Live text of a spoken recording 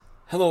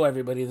Hello,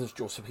 everybody. This is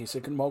Joseph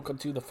Hasek, and welcome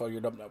to the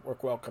FiredUp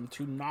Network. Welcome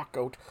to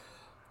Knockout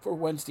for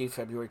Wednesday,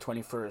 February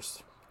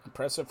 21st.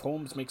 Impressive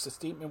Holmes makes a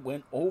statement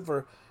win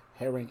over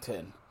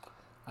Harrington.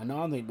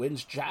 Anand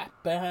wins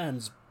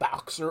Japan's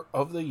Boxer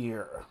of the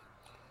Year.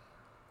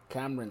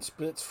 Cameron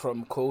splits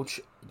from coach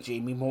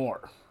Jamie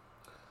Moore.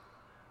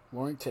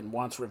 Warrington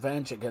wants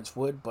revenge against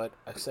Wood, but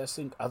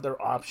assessing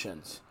other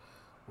options.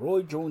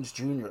 Roy Jones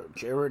Jr.,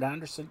 Jared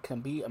Anderson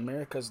can be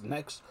America's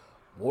next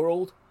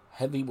world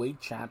heavyweight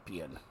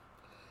champion.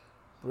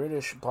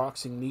 British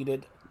boxing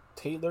needed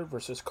Taylor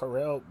versus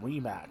Carell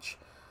rematch.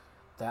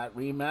 That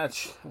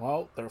rematch,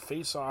 well, their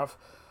face-off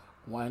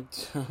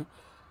went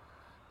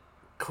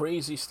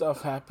crazy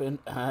stuff happened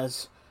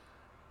as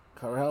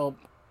Carell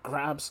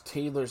grabs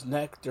Taylor's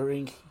neck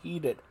during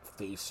heated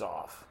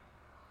face-off.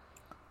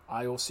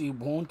 IOC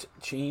won't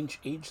change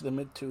age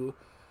limit to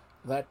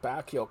let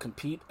Pacquiao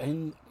compete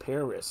in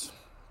Paris.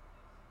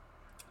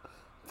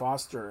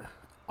 Foster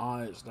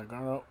eyes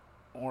Nagano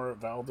or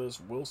Valdez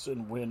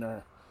Wilson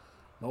winner.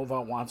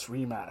 Nova wants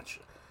rematch.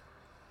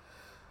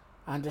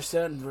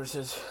 Anderson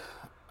versus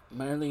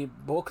Manley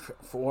booked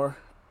for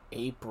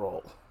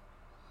April.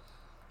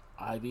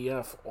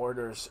 IBF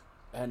orders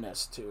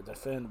Ennis to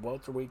defend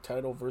welterweight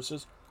title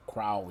versus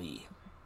Crowley.